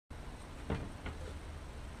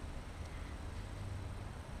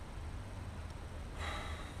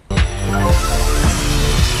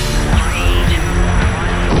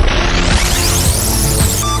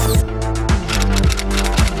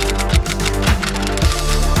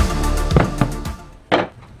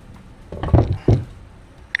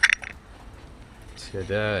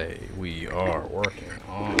Today we are working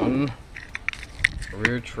on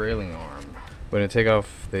rear trailing arm. We're going to take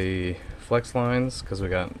off the flex lines because we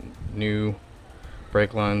got new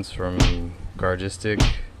brake lines from Gargistic.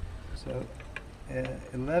 So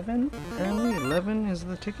 11, apparently 11 is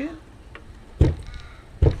the ticket.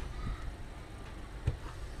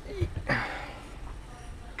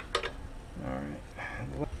 Alright.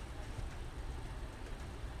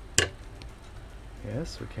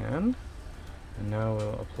 Yes, we can. And now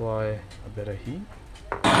we'll apply a bit of heat.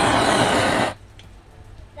 Daddy,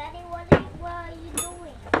 what are you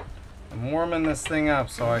doing? I'm warming this thing up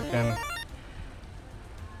so I can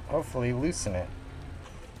hopefully loosen it.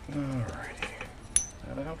 Alrighty.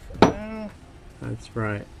 That out for now. That's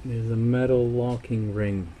right. There's a metal locking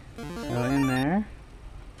ring. So in there,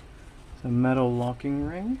 it's a metal locking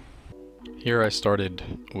ring. Here I started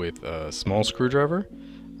with a small screwdriver.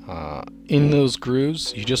 In those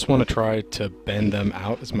grooves, you just want to try to bend them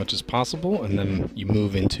out as much as possible, and then you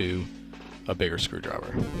move into a bigger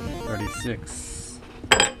screwdriver. 36.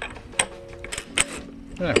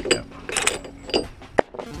 There we go.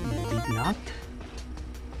 Deep knot.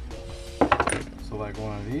 Select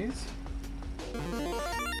one of these.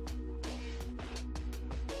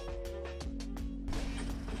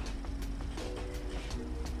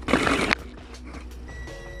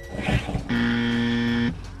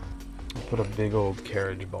 Put a big old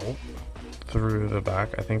carriage bolt through the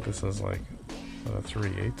back. I think this is like a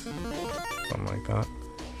 3/8, something like that.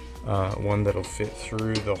 One that'll fit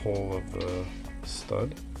through the hole of the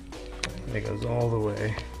stud. And it goes all the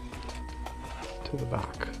way to the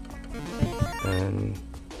back. And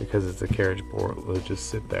because it's a carriage bolt, it'll just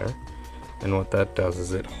sit there. And what that does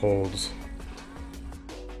is it holds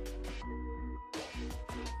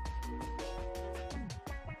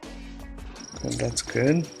and that's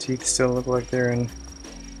good. Teeth still look like they're in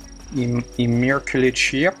immaculate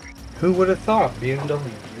shape. Who would have thought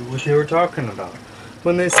BMW knew what they were talking about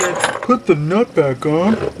when they said, put the nut back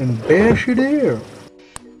on and bash it out.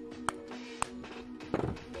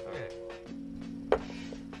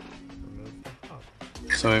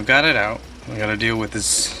 So we've got it out. We got to deal with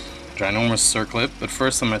this ginormous circlip, but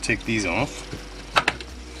first I'm going to take these off.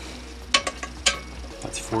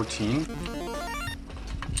 That's 14.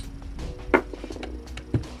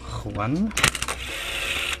 1,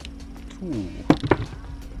 2.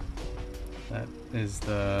 That is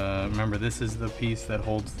the, remember this is the piece that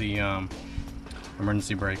holds the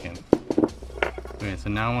emergency brake in. Okay, so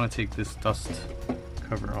now I want to take this dust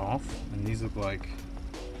cover off, and these look like,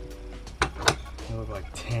 they look like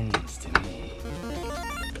 10s to me.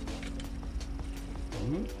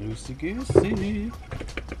 Ooh, loosey goosey.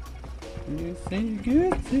 Loosey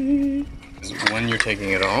goosey. When you're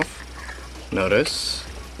taking it off, notice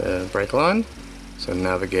the brake line, so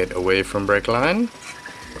navigate away from brake line,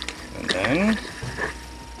 and then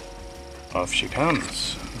off she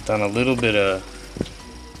comes. I've done a little bit of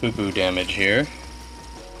boo-boo damage here,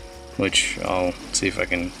 which I'll see if I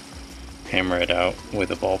can hammer it out with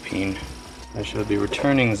a ball peen. I shall be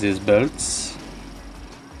returning these bolts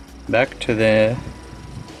back to their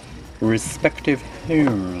respective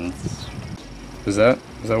homes. Is that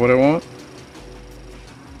what I want?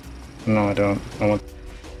 No, I don't. I want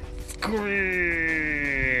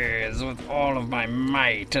squeeze with all of my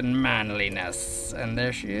might and manliness. And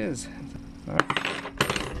there she is.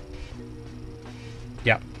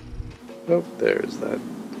 Yeah. Oh, there's that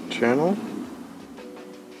channel.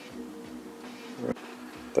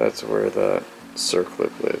 That's where that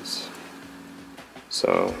circlip lives.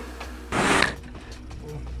 So.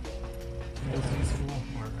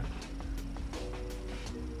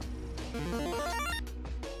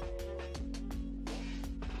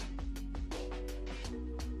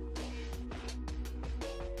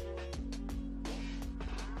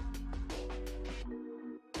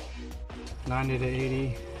 $90 to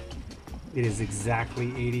 $80. It is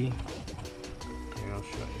exactly 80. Here, I'll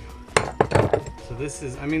show you. So this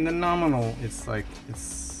is, I mean, the nominal, it's like,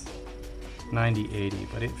 it's 90, 80,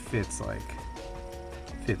 but it fits like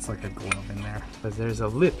a glove in there. But there's a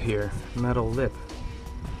lip here, metal lip.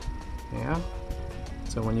 Yeah.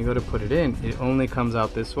 So when you go to put it in, it only comes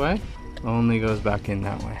out this way, only goes back in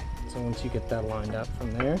that way. So once you get that lined up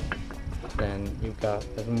from there, then you've got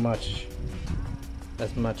as much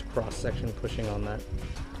cross-section pushing on that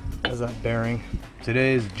as that bearing.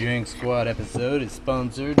 Today's Jank Squad episode is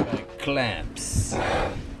sponsored by Clamps.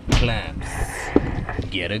 Clamps.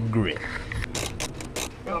 Get a grip.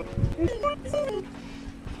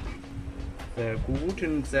 They're good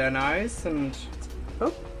and they're nice, and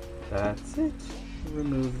oh, that's it.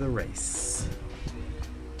 Remove the race.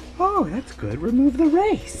 Oh, that's good. Remove the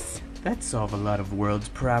race. That'd solve a lot of world's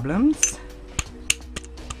problems.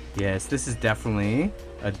 Yes, this is definitely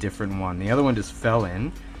a different one. The other one just fell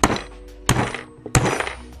in.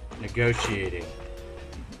 Negotiating.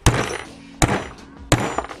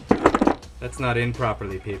 That's not in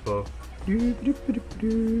properly, people. I'm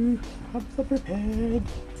so prepared.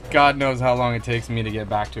 God knows how long it takes me to get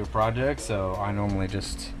back to a project, so I normally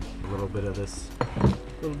just a little bit of this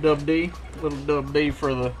little dub D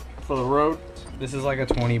for the road. This is like a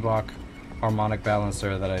 20 buck harmonic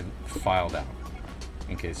balancer that I filed out,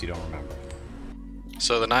 in case you don't remember.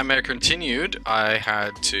 So the nightmare continued. I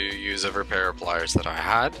had to use every pair of pliers that I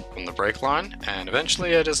had from the brake line, and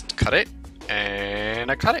eventually I just cut it, and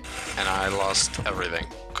I lost everything.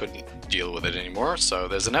 Couldn't deal with it anymore, so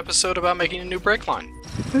there's an episode about making a new brake line.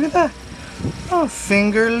 Look at that. Oh,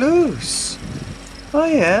 finger loose. Oh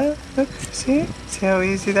yeah, look, see how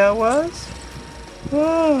easy that was?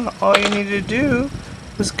 Oh, all you needed to do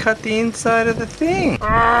was cut the inside of the thing.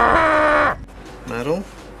 Metal.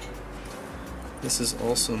 This is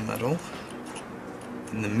also metal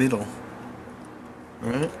in the middle.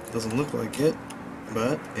 Alright, doesn't look like it,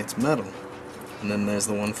 but it's metal. And then there's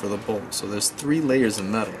the one for the bolt. So there's 3 layers of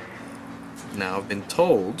metal. Now I've been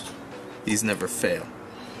told these never fail.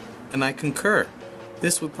 And I concur.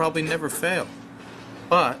 This would probably never fail.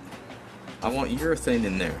 But I want urethane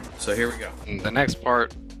in there. So here we go. The next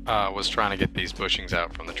part was trying to get these bushings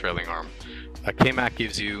out from the trailing arm. K-Mac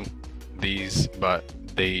gives you these, but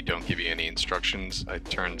they don't give you any instructions. It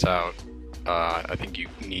turns out I think you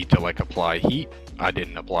need to like apply heat. I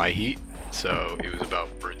didn't apply heat, so it was about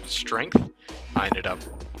strength. I ended up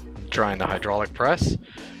trying the hydraulic press,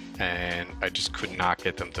 and I just could not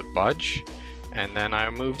get them to budge, and then I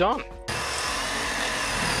moved on.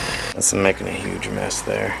 That's making a huge mess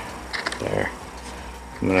there. There.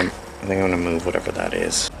 I think I'm gonna move whatever that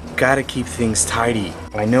is. Gotta keep things tidy.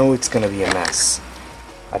 I know it's gonna be a mess.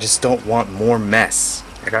 I just don't want more mess.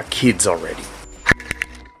 I got kids already.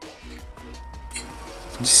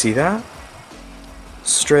 Did you see that?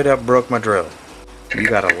 Straight up broke my drill. You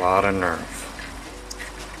got a lot of nerve.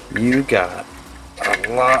 You got a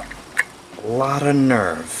lot of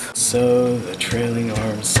nerve. So the trailing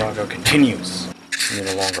arm saga continues. I need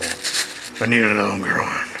a longer one. I need a longer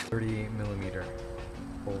one. 30mm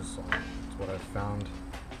hole saw. That's what I've found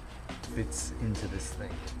fits into this thing.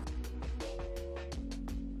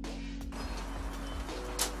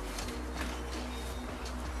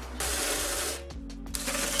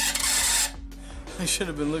 I should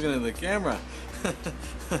have been looking at the camera.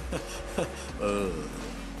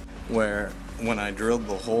 Where when I drilled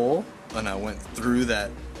the hole and I went through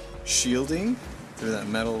that shielding, through that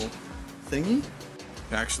metal thingy,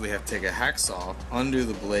 you actually have to take a hacksaw, undo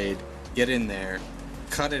the blade, get in there,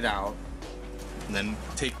 cut it out, and then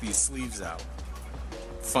take these sleeves out.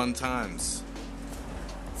 Fun times.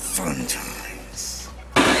 Fun times.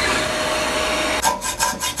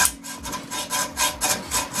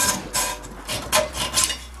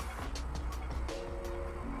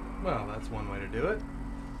 Well, that's one way to do it.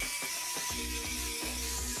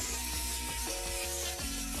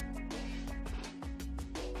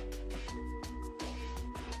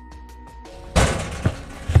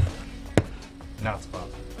 Now it's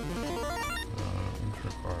possible. With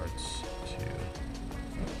regards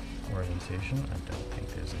to orientation, I don't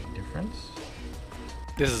think there's any difference.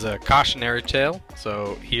 This is a cautionary tale.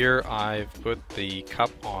 So here I've put the cup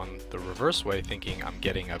on the reverse way, thinking I'm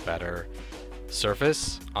getting a better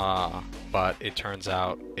surface, but it turns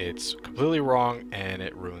out it's completely wrong and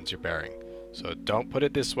it ruins your bearing. So don't put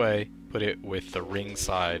it this way, put it with the ring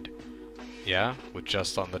side, yeah, with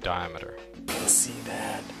just on the diameter. See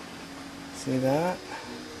that? See that?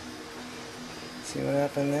 See what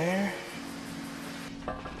happened there?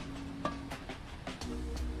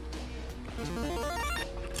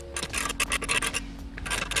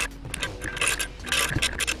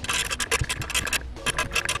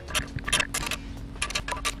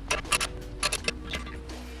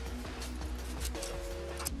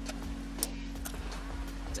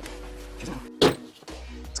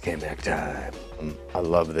 K-Mac time. I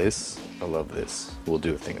love this. I love this. We'll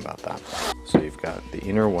do a thing about that. So you've got the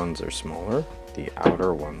inner ones are smaller, the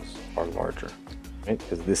outer ones are larger, right?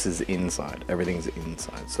 Because this is inside. Everything's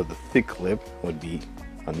inside. So the thick lip would be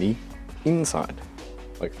on the inside,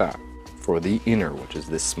 like that, for the inner, which is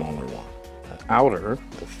this smaller one. The outer,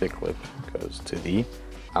 the thick lip, goes to the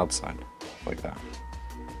outside, like that.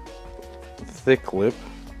 The thick lip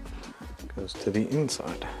goes to the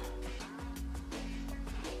inside.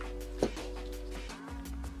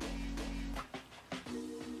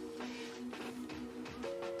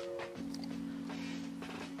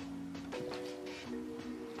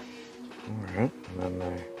 and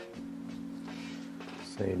then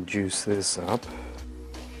I say juice this up.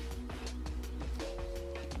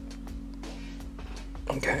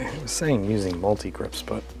 Okay, I was saying using multi-grips,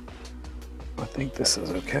 but I think this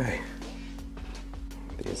is okay.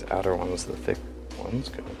 These outer ones, the thick ones,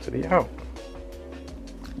 go to the out.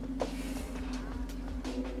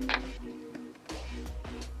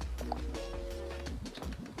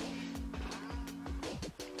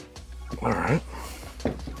 Alright,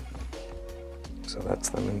 so that's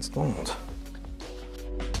them installed.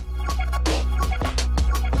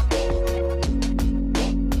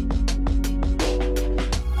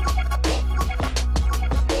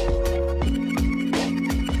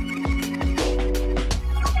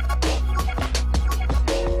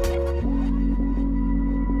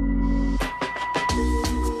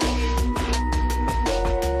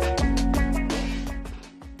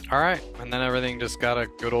 Alright, and then everything just got a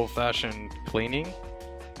good old-fashioned cleaning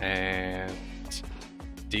and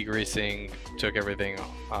degreasing. Took everything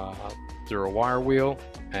through a wire wheel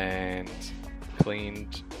and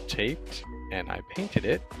cleaned, taped, and I painted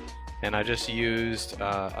it. And I just used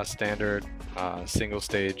a standard single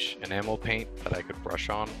stage enamel paint that I could brush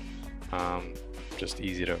on, just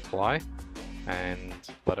easy to apply, and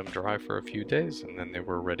let them dry for a few days, and then they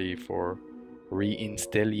were ready for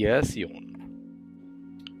reinstallation.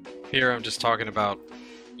 Here I'm just talking about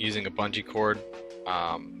using a bungee cord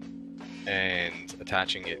and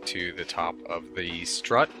attaching it to the top of the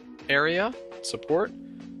strut area support.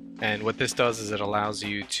 And what this does is it allows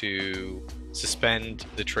you to suspend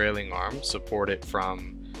the trailing arm, support it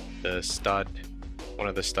from the stud, one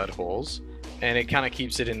of the stud holes, and it kind of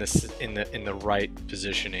keeps it in the right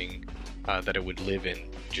positioning that it would live in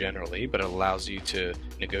generally, but it allows you to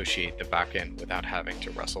negotiate the back end without having to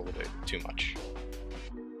wrestle with it too much.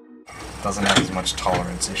 Doesn't have as much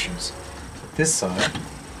tolerance issues. But this side,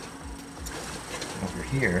 over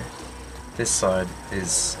here, this side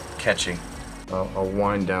is catching. I'll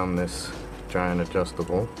wind down this giant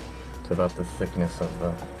adjustable to about the thickness of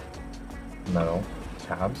the metal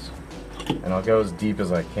tabs, and I'll go as deep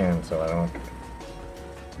as I can so I don't,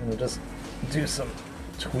 and just do some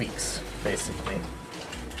tweaks basically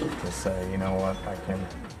to say, you know what, I can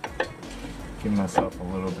give myself a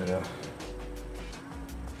little bit of,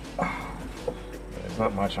 there's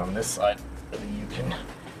not much on this side, but you can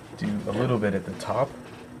do a little bit at the top,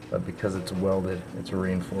 but because it's welded, it's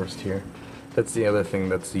reinforced here. That's the other thing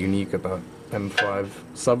that's unique about M5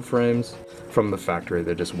 subframes. From the factory,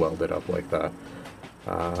 they're just welded up like that.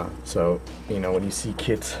 So, you know, when you see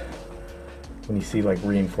kits, when you see like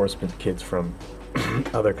reinforcement kits from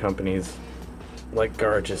other companies like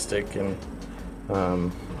Garagistic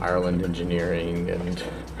and Ireland Engineering and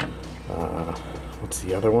what's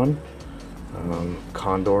the other one?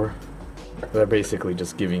 Condor. They're basically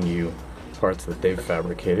just giving you parts that they've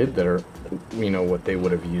fabricated that are, you know, what they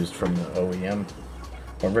would have used from the OEM,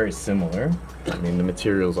 are very similar. I mean, the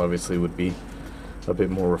materials obviously would be a bit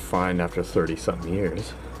more refined after 30-something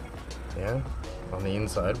years. Yeah, on the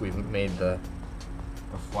inside we've made the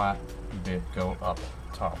flat bit go up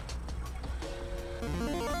top.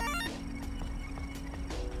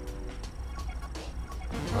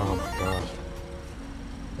 Oh my god,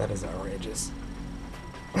 that is outrageous.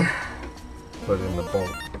 Put in the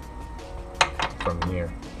bolt from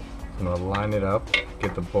here. I'm gonna line it up,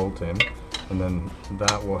 get the bolt in, and then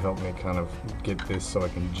that will help me kind of get this so I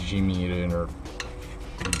can jimmy it in or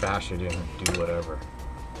bash it in or do whatever.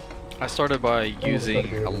 I started by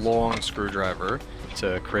using a long screwdriver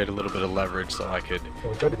to create a little bit of leverage so I could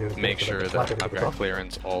make sure that I've got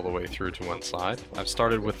clearance all the way through to one side. I've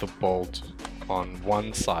started with the bolt on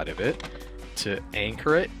one side of it to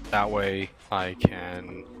anchor it. That way I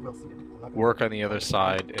can work on the other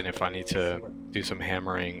side, and if I need to do some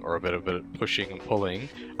hammering or a bit of pushing and pulling,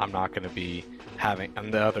 I'm not going to be having,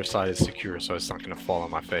 and the other side is secure, so it's not going to fall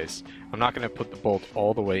on my face. I'm not going to put the bolt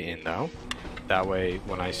all the way in though. That way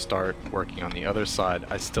when I start working on the other side,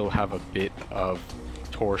 I still have a bit of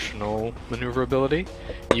torsional maneuverability.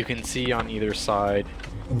 You can see on either side,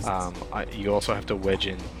 you also have to wedge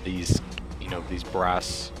in these, you know, these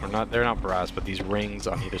brass, or not, they're not brass, but these rings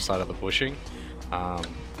on either side of the bushing.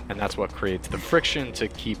 And that's what creates the friction to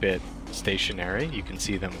keep it stationary. You can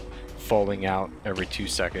see them falling out every 2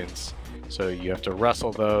 seconds. So you have to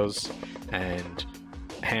wrestle those and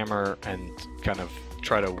hammer and kind of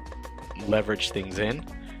try to leverage things in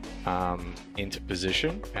into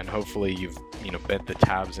position, and hopefully you've, you know, bent the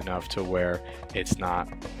tabs enough to where it's not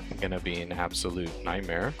gonna be an absolute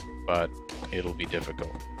nightmare, but it'll be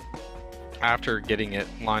difficult. After getting it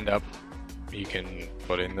lined up, you can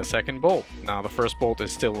put in the second bolt. Now the first bolt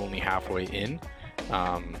is still only halfway in,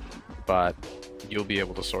 but you'll be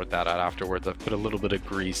able to sort that out afterwards. I've put a little bit of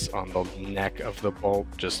grease on the neck of the bolt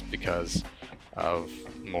just because of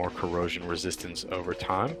more corrosion resistance over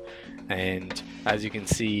time. And as you can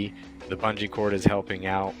see, the bungee cord is helping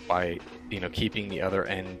out by, you know, keeping the other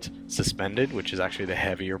end suspended, which is actually the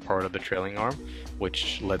heavier part of the trailing arm,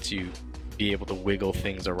 which lets you be able to wiggle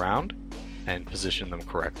things around and position them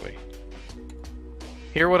correctly.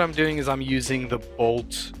 Here what I'm doing is I'm using the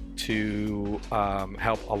bolt to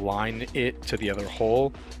help align it to the other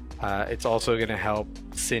hole. It's also going to help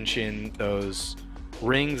cinch in those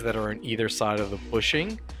rings that are on either side of the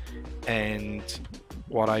bushing. And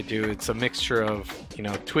what I do, it's a mixture of, you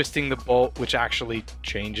know, twisting the bolt, which actually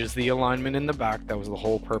changes the alignment in the back. That was the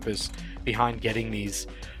whole purpose behind getting these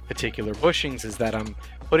particular bushings, is that I'm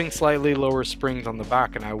putting slightly lower springs on the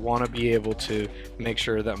back, and I want to be able to make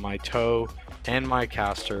sure that my toe and my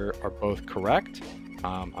caster are both correct.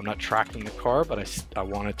 I'm not tracking the car, but I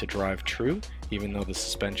want it to drive true, even though the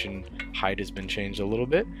suspension height has been changed a little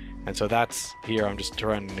bit. And so that's here, I'm just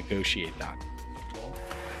trying to negotiate that.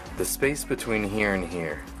 The space between here and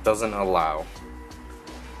here doesn't allow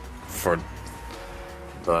for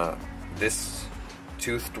this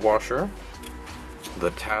toothed washer, the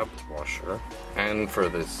tabbed washer, and for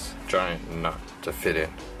this giant nut to fit in.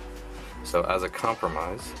 So as a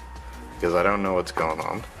compromise, because I don't know what's going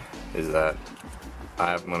on, is that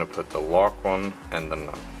I'm going to put the lock one and the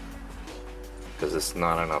nut, because it's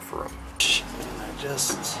not enough room. And I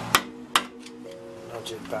just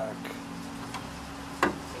nudge it back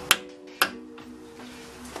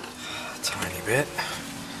a tiny bit.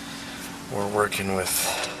 We're working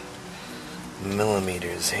with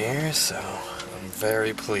millimeters here, so I'm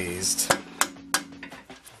very pleased.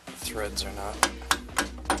 The threads are not.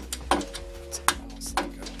 It's almost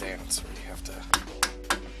like a dance where you have to.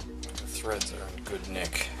 The threads are in good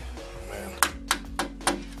nick. Man,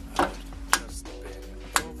 I'd just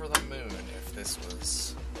been over the moon if this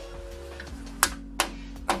was.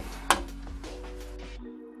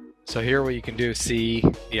 So here what you can do is see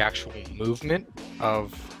the actual movement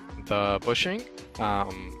of the bushing.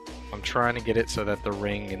 I'm trying to get it so that the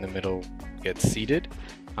ring in the middle gets seated,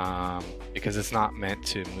 because it's not meant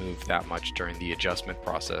to move that much during the adjustment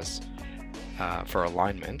process for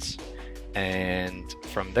alignments. And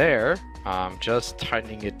from there, just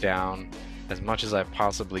tightening it down as much as I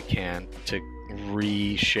possibly can to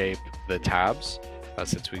reshape the tabs,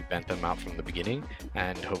 since we bent them out from the beginning,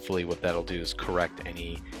 and hopefully what that'll do is correct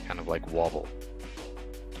any kind of like wobble.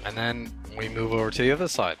 And then we move over to the other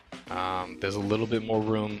side. There's a little bit more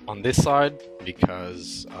room on this side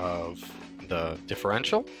because of the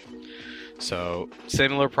differential. So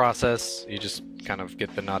similar process, you just kind of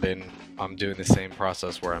get the nut in. I'm doing the same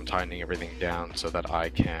process where I'm tightening everything down so that I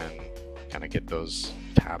can kind of get those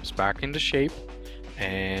tabs back into shape.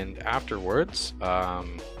 And afterwards,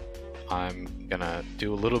 I'm gonna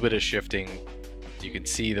do a little bit of shifting. You can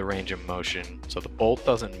see the range of motion. So the bolt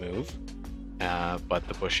doesn't move, but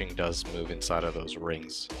the bushing does move inside of those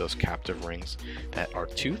rings, those captive rings that are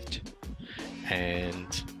toothed.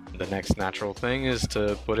 And the next natural thing is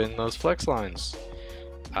to put in those flex lines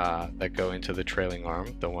that go into the trailing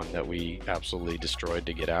arm, the one that we absolutely destroyed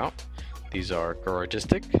to get out. These are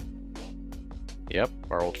Garagistic. Yep,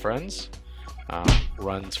 our old friends.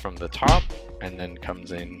 Runs from the top and then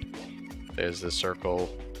comes in. There's the circle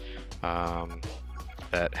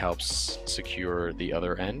that helps secure the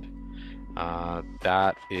other end.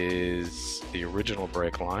 That is the original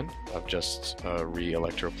brake line. I've just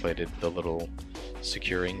re-electroplated the little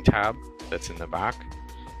securing tab that's in the back,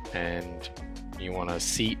 and you want to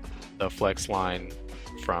seat the flex line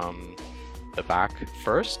from the back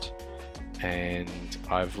first. And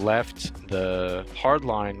I've left the hard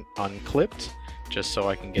line unclipped just so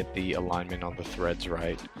I can get the alignment on the threads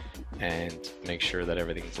right and make sure that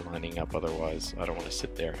everything's lining up. Otherwise, I don't want to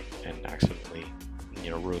sit there and accidentally, you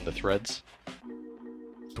know, ruin the threads.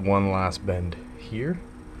 One last bend here,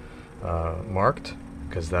 marked,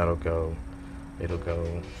 because it'll go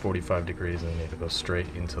 45 degrees and it'll go straight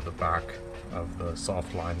into the back of the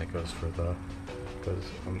soft line that goes for the, because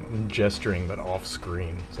I'm gesturing but off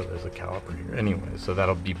screen, so there's a caliper here. Anyway, so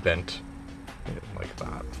that'll be bent like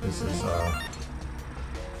that. This is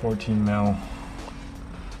 14 mil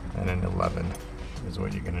and an 11 is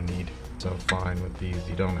what you're gonna need. So fine with these,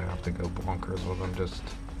 you don't have to go bonkers with them, just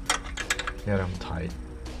get them tight.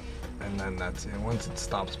 And then that's it. Once it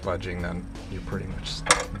stops budging, then you're pretty much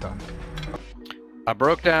done. I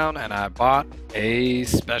broke down and I bought a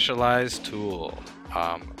specialized tool.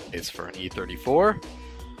 It's for an E34,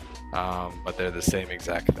 but they're the same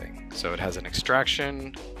exact thing. So it has an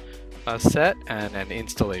extraction set and an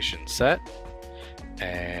installation set.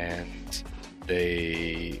 and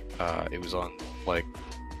they it was on like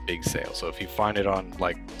big sale. So if you find it on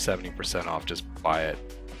like 70% off, just buy it,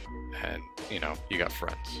 and you know, you got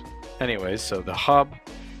friends. Anyways, so the hub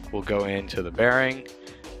will go into the bearing,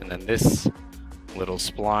 and then this little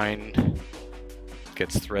spline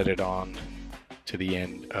gets threaded on to the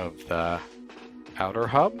end of the outer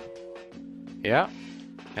hub. Yeah,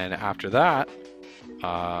 and after that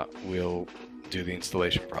we'll do the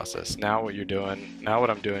installation process. Now what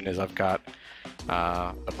I'm doing is I've got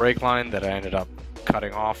a brake line that I ended up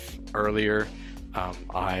cutting off earlier.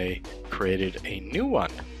 I created a new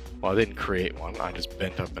one. Well, I didn't create one, I just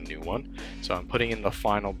bent up a new one. So I'm putting in the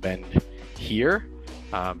final bend here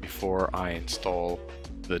before I install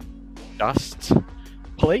the dust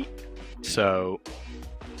plate. So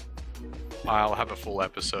I'll have a full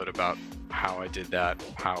episode about how I did that,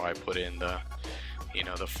 how I put in the, you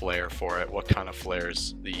know, the flare for it, what kind of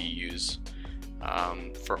flares that you use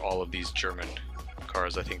for all of these German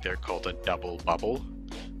cars. I think they're called a double bubble,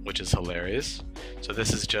 which is hilarious. So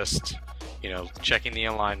this is just, you know, checking the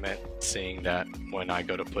alignment, seeing that when I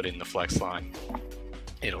go to put in the flex line,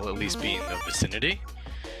 it'll at least be in the vicinity.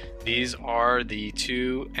 These are the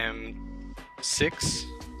two M6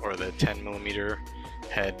 or the 10mm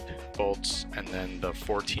head bolts, and then the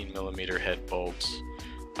 14mm head bolts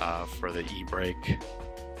for the e-brake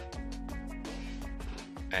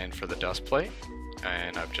and for the dust plate.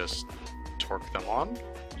 And I've just torqued them on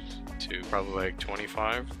to probably like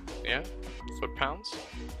 25 foot-pounds.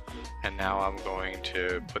 And now I'm going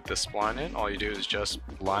to put the spline in. All you do is just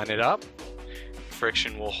line it up.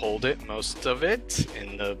 Friction will hold it, most of it,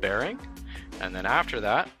 in the bearing. And then after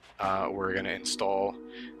that, we're going to install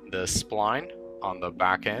the spline on the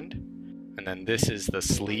back end. And then this is the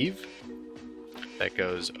sleeve that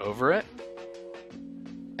goes over it.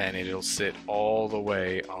 And it'll sit all the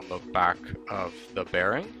way on the back of the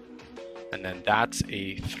bearing. And then that's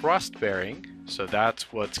a thrust bearing. So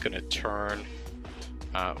that's what's going to turn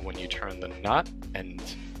when you turn the nut, and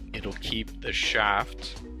it'll keep the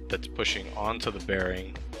shaft that's pushing onto the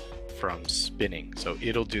bearing from spinning. So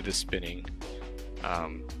it'll do the spinning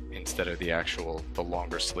instead of the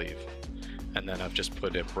longer sleeve. And then I've just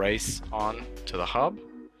put a brace on to the hub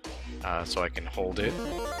so I can hold it.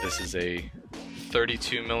 This is a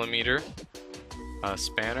 32mm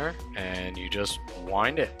spanner, and you just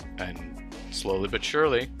wind it, and slowly but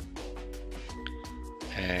surely,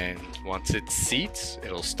 and once it seats,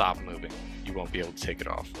 it'll stop moving. You won't be able to take it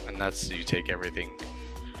off. And that's, you take everything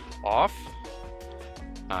off.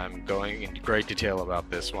 I'm going into great detail about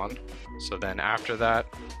this one. So then after that,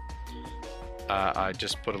 I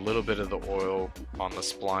just put a little bit of the oil on the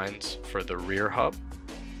splines for the rear hub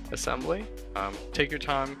assembly. Take your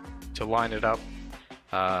time to line it up.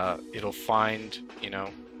 It'll find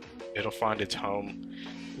its home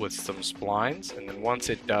with some splines, and then once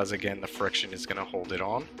it does, again, the friction is going to hold it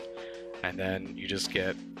on. And then you just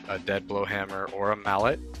get a dead blow hammer or a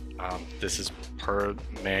mallet. This is per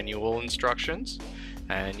manual instructions,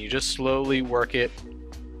 and you just slowly work it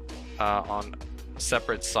on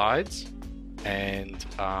separate sides, and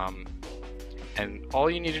all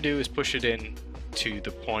you need to do is push it in to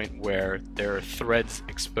the point where there are threads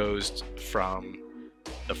exposed from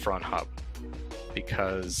the front hub,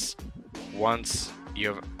 because once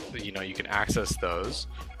you can access those,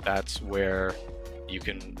 that's where you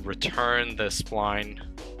can return the spline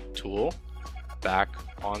tool back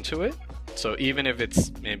onto it. So even if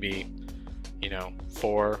it's maybe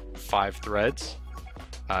 4, 5 threads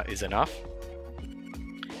is enough,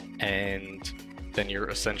 and then you're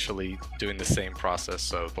essentially doing the same process.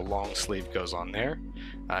 So the long sleeve goes on there.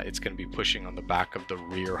 It's going to be pushing on the back of the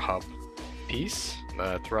rear hub piece,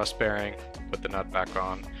 the thrust bearing, put the nut back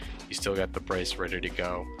on, you still got the brace ready to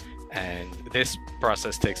go. And this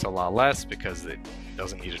process takes a lot less because it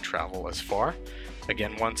doesn't need to travel as far.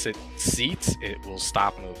 Again, once it seats, it will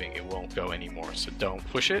stop moving, it won't go anymore. So don't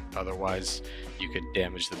push it, otherwise you could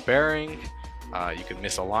damage the bearing, you could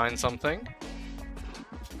misalign something.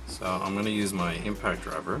 So I'm going to use my impact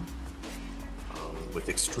driver with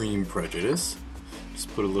extreme prejudice.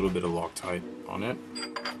 Just put a little bit of Loctite on it,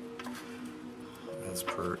 as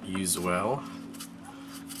per usual,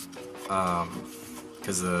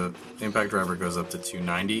 because the impact driver goes up to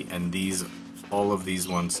 290, and all of these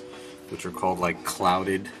ones, which are called like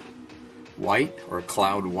clouded white or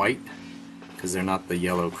cloud white, because they're not the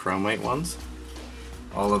yellow chromate ones,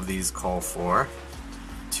 all of these call for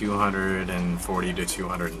 240 to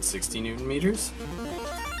 260 Newton meters.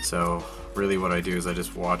 So really what I do is I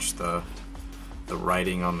just watch the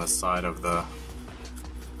writing on the side of the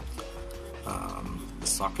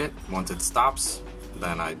socket. Once it stops,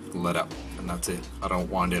 then I let up, and that's it. I don't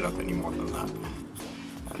wind it up any more than that.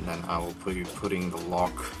 And then I will be putting the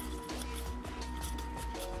lock.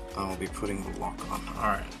 on.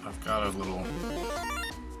 Alright, I've got a little, what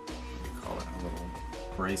do you call it, a little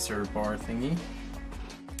bracer bar thingy.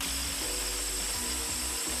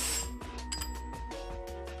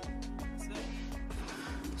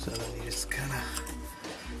 So then you just kind of,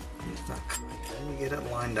 you get it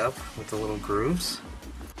lined up with the little grooves,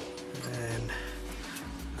 and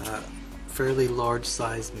a fairly large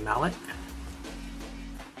sized mallet.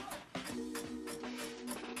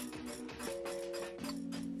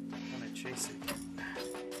 Kind of chase it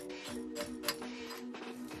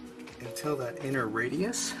until that inner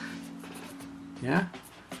radius, yeah,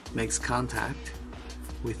 makes contact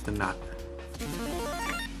with the nut.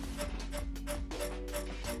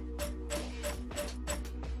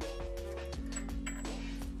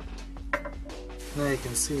 Now you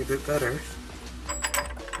can see a bit better.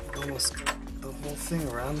 Almost the whole thing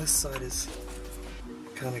around this side is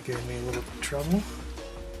kind of giving me a little bit of trouble.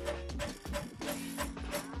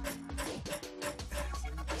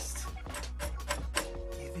 Just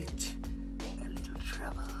give it a little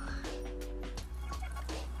trouble.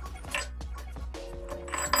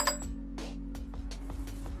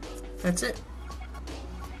 That's it.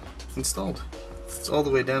 Installed. It's all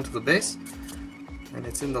the way down to the base. And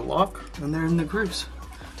it's in the lock, and they're in the grooves.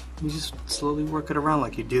 You just slowly work it around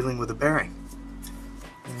like you're dealing with a bearing.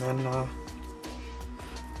 And then,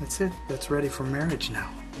 that's it. That's ready for marriage now.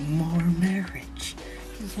 More marriage.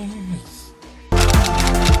 Yes.